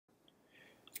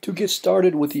To get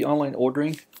started with the online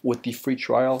ordering with the free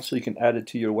trial so you can add it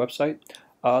to your website,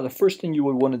 the first thing you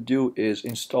would want to do is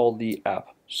install the app.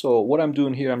 So what I'm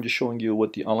doing here, I'm just showing you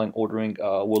what the online ordering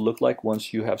will look like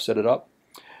once you have set it up.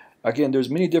 Again, there's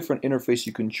many different interfaces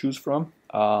you can choose from.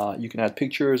 You can add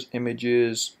pictures,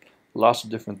 images, lots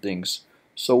of different things.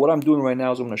 So what I'm doing right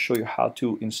now is I'm going to show you how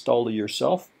to install it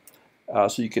yourself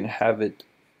so you can have it,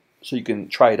 so you can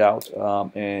try it out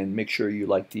and make sure you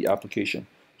like the application.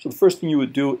 So the first thing you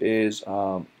would do is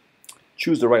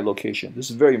choose the right location. This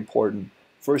is very important.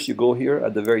 First, you go here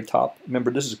at the very top.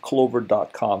 Remember, this is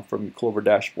clover.com from your Clover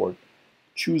dashboard.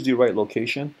 Choose the right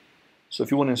location. So if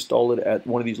you want to install it at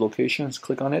one of these locations,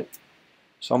 click on it.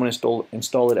 So I'm going to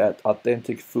install it at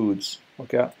Authentic Foods.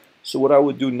 Okay. So what I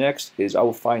would do next is I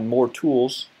will find more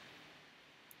tools,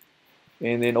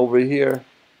 and then over here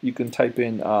you can type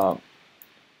in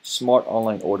Smart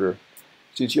Online Order.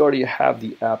 Since you already have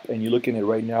the app and you're looking at it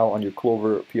right now on your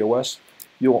Clover POS,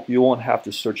 you won't have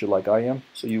to search it like I am.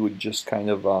 So you would just kind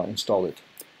of install it.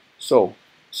 So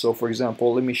for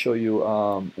example, let me show you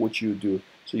what you do.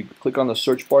 So you click on the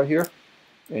search bar here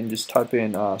and just type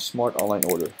in Smart Online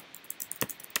Order.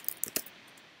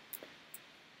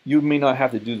 You may not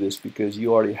have to do this because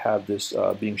you already have this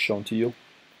being shown to you.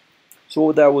 So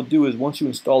what that will do is once you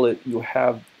install it, you'll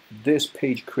have this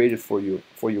page created for you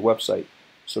for your website,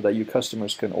 so that your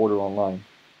customers can order online.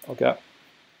 Okay.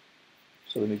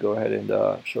 So let me go ahead and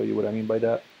show you what I mean by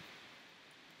that.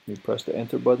 Let me press the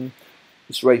enter button.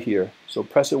 It's right here. So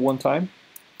press it one time,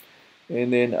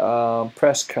 and then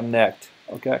press connect.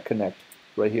 Okay, connect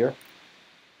right here.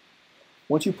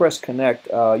 Once you press connect,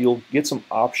 you'll get some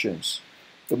options.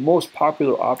 The most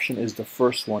popular option is the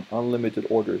first one, unlimited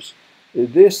orders.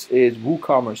 This is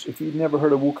WooCommerce. If you've never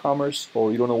heard of WooCommerce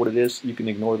or you don't know what it is, you can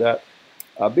ignore that.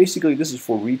 Basically, this is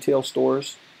for retail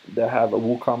stores that have a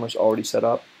WooCommerce already set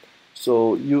up.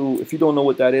 So if you don't know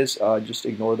what that is, just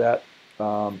ignore that.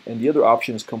 And the other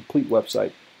option is complete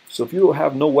website. So if you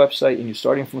have no website and you're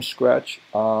starting from scratch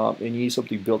and you need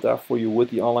something built out for you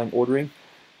with the online ordering,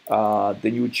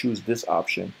 then you would choose this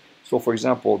option. So for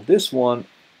example, this one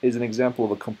is an example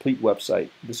of a complete website.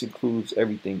 This includes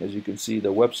everything, as you can see,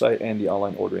 the website and the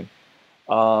online ordering.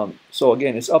 So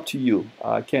again, it's up to you.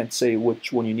 I can't say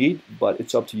which one you need, but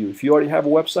it's up to you. If you already have a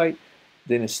website,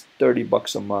 then it's 30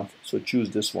 bucks a month. So choose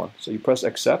this one. So you press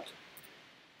accept.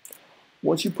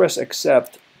 Once you press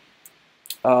accept,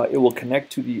 it will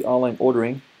connect to the online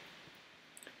ordering,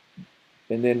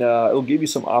 and then it will give you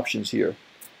some options here.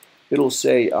 It'll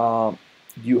say, do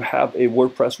you have a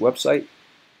WordPress website?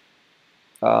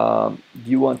 Do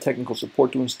you want technical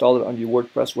support to install it on your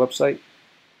WordPress website?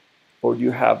 Or do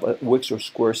you have a Wix or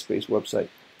Squarespace website?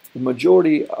 The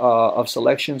majority of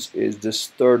selections is this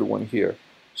third one here.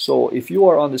 So if you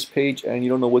are on this page and you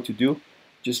don't know what to do,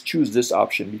 just choose this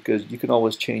option because you can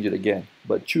always change it again.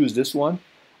 But choose this one.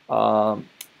 But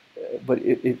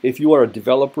if you are a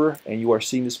developer and you are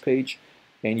seeing this page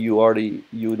and you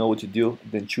know what to do,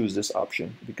 then choose this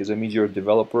option because it means you're a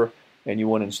developer and you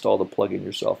want to install the plugin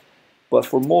yourself. But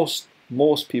for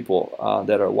most people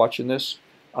that are watching this,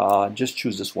 just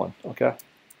choose this one, okay?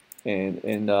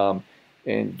 And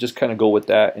just kind of go with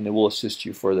that, and it will assist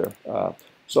you further.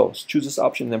 So choose this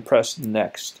option, then press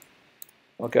next,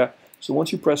 okay? So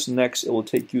once you press next, it will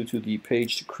take you to the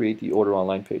page to create the order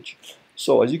online page.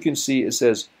 So as you can see, it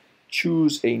says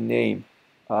choose a name.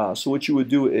 So what you would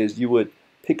do is you would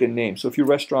pick a name. So if your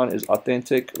restaurant is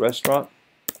Authentic Restaurant,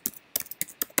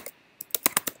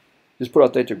 just put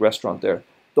Authentic Restaurant there.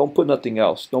 Don't put nothing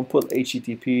else. Don't put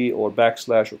HTTP or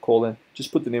backslash or colon.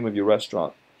 Just put the name of your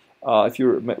restaurant. If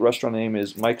your restaurant name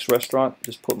is Mike's Restaurant,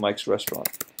 just put Mike's Restaurant.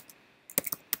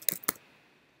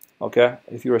 Okay?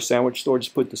 If you're a sandwich store,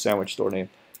 just put the sandwich store name.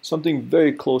 Something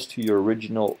very close to your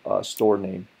original store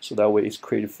name, so that way it's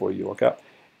created for you. Okay?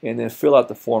 And then fill out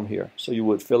the form here. So you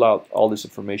would fill out all this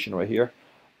information right here.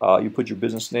 You put your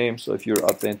business name. So if you're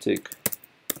Authentic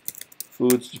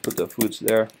Foods, just put the foods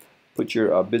there. Put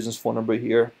your business phone number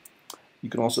here. You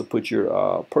can also put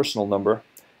your personal number.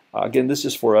 Again, this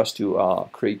is for us to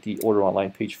create the order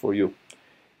online page for you.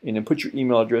 And then put your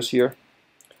email address here.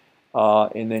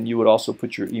 And then you would also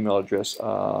put your email address.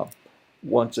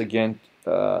 Once again,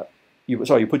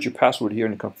 you put your password here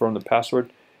and confirm the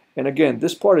password. And again,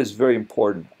 this part is very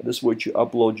important. This is where you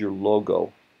upload your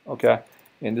logo, okay?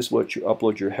 And this is where you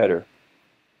upload your header.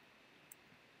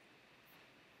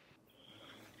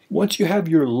 Once you have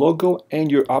your logo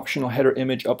and your optional header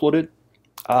image uploaded,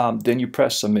 then you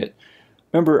press submit.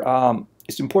 Remember,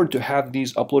 it's important to have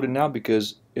these uploaded now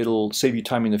because it'll save you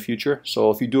time in the future. So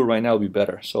if you do it right now, it'll be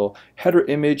better. So header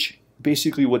image,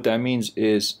 basically what that means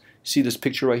is See this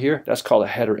picture right here? That's called a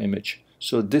header image.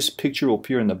 So this picture will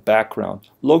appear in the background.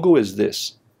 Logo is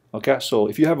this. Okay, so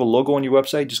if you have a logo on your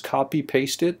website, just copy,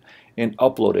 paste it, and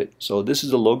upload it. So this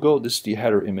is the logo, this is the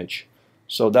header image.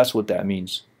 So that's what that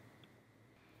means.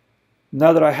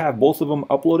 Now that I have both of them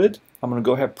uploaded, I'm going to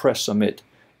go ahead and press submit.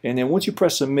 And then once you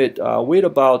press submit, wait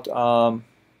about,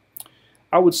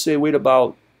 I would say wait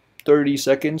about 30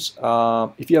 seconds.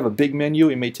 If you have a big menu,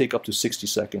 it may take up to 60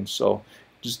 seconds. So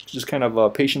just kind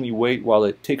of patiently wait while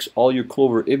it takes all your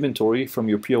Clover inventory from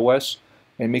your POS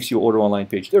and makes your order online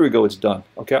page. There we go, it's done.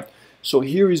 Okay, so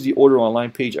here is the order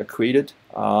online page I created.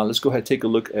 Let's go ahead and take a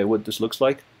look at what this looks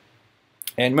like.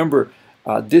 And remember,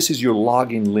 this is your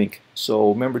login link. So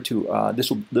remember to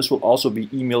this will also be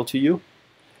emailed to you.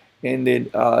 And then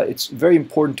it's very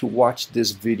important to watch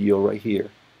this video right here.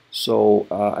 So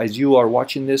as you are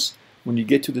watching this, when you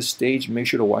get to this stage, make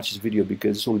sure to watch this video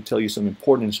because this will tell you some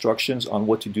important instructions on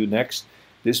what to do next.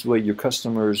 This way your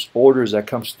customers' orders that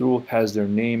comes through has their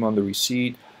name on the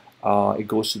receipt. It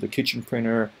goes to the kitchen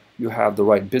printer. You have the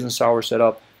right business hour set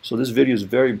up. So this video is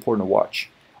very important to watch.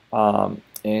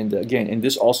 And again,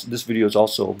 this video is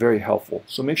also very helpful.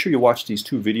 So make sure you watch these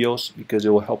two videos because it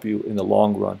will help you in the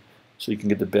long run so you can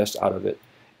get the best out of it.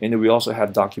 And then we also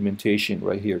have documentation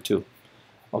right here too.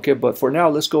 Okay, but for now,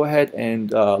 let's go ahead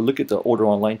and look at the order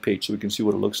online page so we can see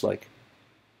what it looks like.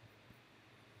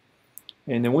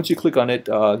 And then once you click on it,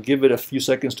 give it a few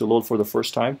seconds to load for the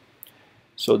first time.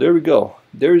 So there we go.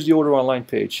 There's the order online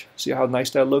page. See how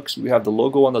nice that looks? We have the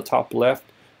logo on the top left.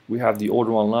 We have the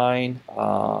order online,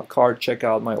 cart,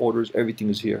 checkout, my orders, everything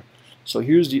is here. So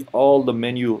here's all the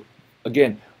menu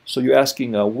again. So you're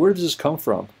asking, where does this come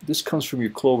from? This comes from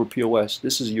your Clover POS.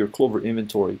 This is your Clover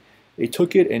inventory. They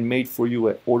took it and made for you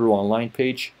an order online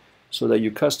page so that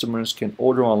your customers can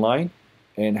order online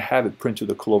and have it print to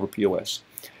the Clover POS.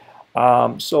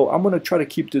 So I'm going to try to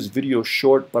keep this video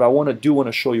short, but I want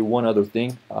to show you one other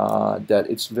thing that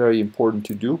it's very important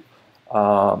to do.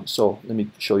 So let me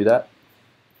show you that.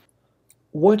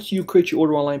 Once you create your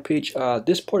order online page,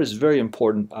 this part is very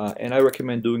important, and I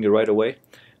recommend doing it right away.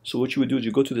 So what you would do is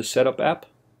you go to the setup app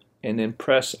and then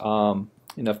press, and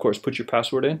of course put your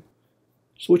password in.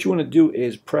 So what you want to do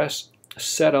is press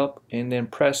setup and then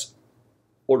press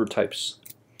order types.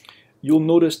 You'll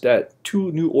notice that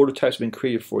two new order types have been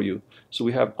created for you. So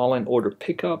we have online order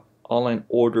pickup, online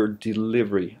order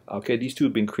delivery. Okay, these two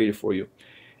have been created for you.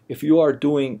 If you are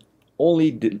doing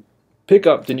only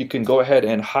pickup, then you can go ahead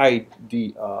and hide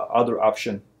the other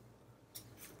option.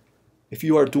 If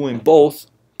you are doing both,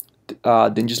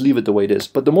 then just leave it the way it is.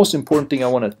 But the most important thing I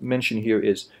want to mention here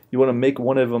is you want to make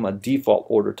one of them a default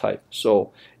order type.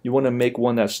 So you want to make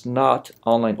one that's not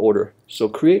online order. So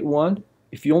create one.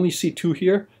 If you only see two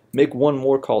here, make one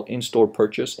more called in-store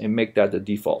purchase and make that the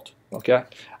default. Okay?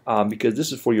 Because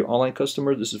this is for your online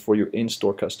customers, this is for your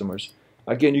in-store customers.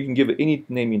 Again, you can give it any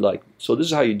name you like. So this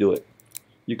is how you do it.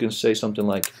 You can say something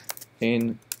like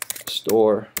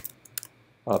in-store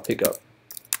pickup.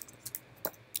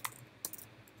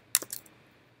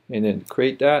 And then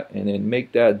create that and then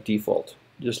make that default.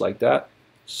 Just like that.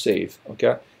 Save.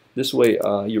 Okay? This way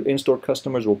your in-store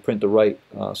customers will print the right,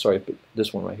 sorry,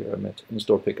 this one right here, I meant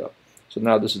in-store pickup. So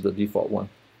now this is the default one.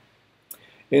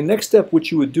 And next step,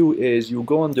 what you would do is you'll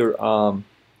go under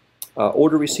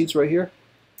order receipts right here.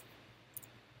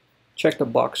 Check the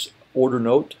box order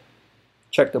note.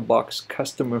 Check the box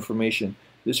customer information.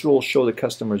 This will show the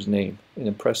customer's name. And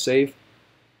then press save.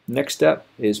 Next step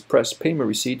is press payment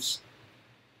receipts.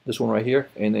 This one right here.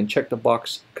 And then check the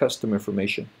box customer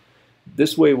information.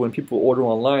 This way when people order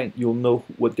online, you'll know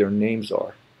what their names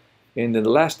are. And then the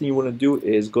last thing you want to do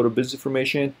is go to business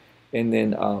information and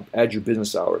then add your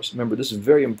business hours. Remember, this is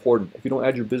very important. If you don't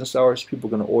add your business hours, people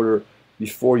are going to order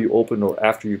before you open or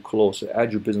after you close. So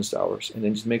add your business hours and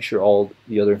then just make sure all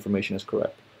the other information is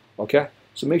correct. Okay?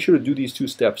 So make sure to do these two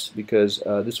steps because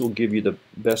this will give you the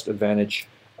best advantage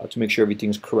to make sure everything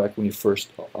is correct when you first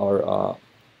are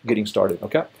getting started.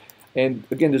 Okay? And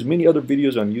again, there's many other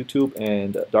videos on YouTube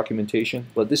and documentation,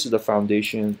 but this is the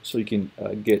foundation so you can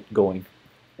get going.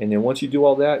 And then once you do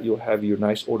all that, you'll have your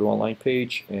nice order online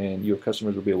page and your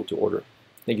customers will be able to order.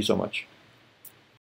 Thank you so much.